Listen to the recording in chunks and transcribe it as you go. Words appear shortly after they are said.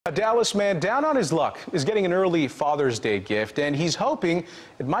A Dallas man down on his luck is getting an early Father's Day gift, and he's hoping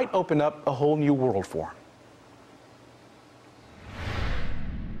it might open up a whole new world for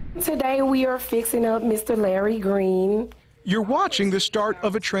him. Today we are fixing up Mr. Larry Green. You're watching the start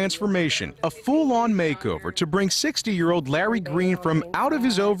of a transformation, a full-on makeover to bring 60-year-old Larry Green from out of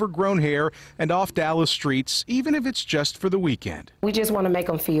his overgrown hair and off Dallas streets, even if it's just for the weekend. We just want to make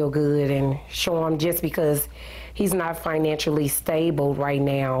him feel good and show him, just because he's not financially stable right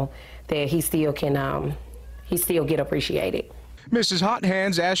now, that he still can, he still get appreciated. Mrs. Hot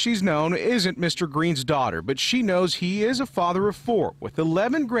Hands, as she's known, isn't Mr. Green's daughter, but she knows he is a father of 4 with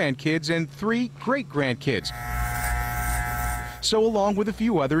 11 grandkids and 3 great-grandkids. So along with a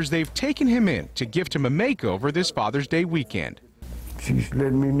few others, they've taken him in to gift him a makeover this Father's Day weekend. She's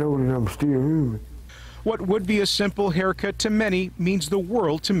letting me know that I'm still human. What would be a simple haircut to many means the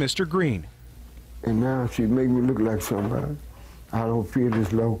world to Mr. Green. And now she make me look like somebody. I don't feel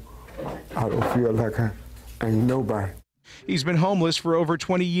this low. I don't feel like I ain't nobody. He's been homeless for over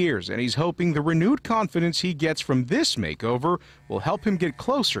 20 years, and he's hoping the renewed confidence he gets from this makeover will help him get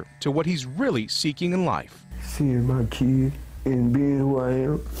closer to what he's really seeking in life. Seeing my kid and being who I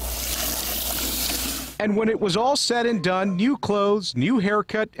am. And when it was all said and done, new clothes, new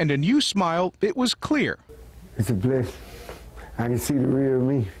haircut, and a new smile, it was clear. It's a blessing. I can see the real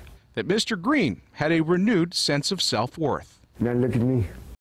me. That Mr. Green had a renewed sense of self-worth. Now look at me.